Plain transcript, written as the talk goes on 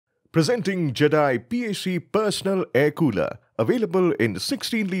Presenting Jedi PAC Personal Air Cooler, available in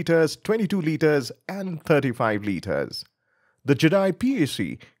 16 litres, 22 litres and 35 litres. The Jedi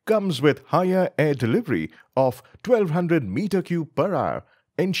PAC comes with higher air delivery of 1200 meter cube per hour,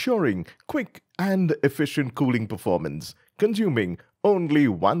 ensuring quick and efficient cooling performance, consuming only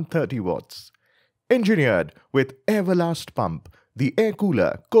 130 watts. Engineered with Everlast pump, the air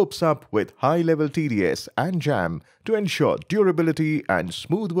cooler copes up with high-level TDS and jam to ensure durability and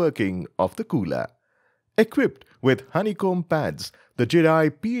smooth working of the cooler. Equipped with honeycomb pads, the Jedi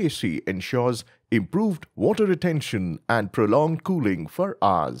PAC ensures improved water retention and prolonged cooling for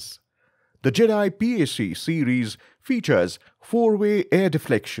hours. The Jedi PAC series features 4-way air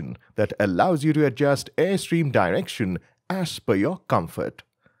deflection that allows you to adjust airstream direction as per your comfort.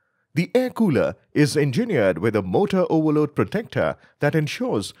 The air cooler is engineered with a motor overload protector that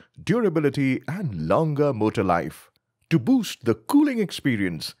ensures durability and longer motor life. To boost the cooling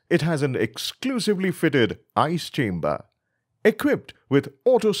experience, it has an exclusively fitted ice chamber. Equipped with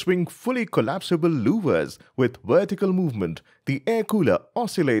auto-swing fully collapsible louvers with vertical movement, the air cooler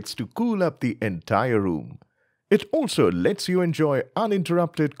oscillates to cool up the entire room. It also lets you enjoy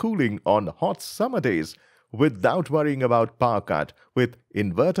uninterrupted cooling on hot summer days without worrying about power cut with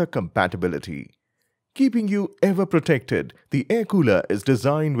inverter compatibility. Keeping you ever protected, the air cooler is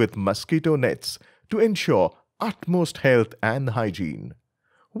designed with mosquito nets to ensure utmost health and hygiene.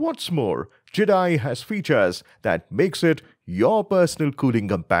 What's more, Jedi has features that makes it your personal cooling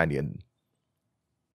companion.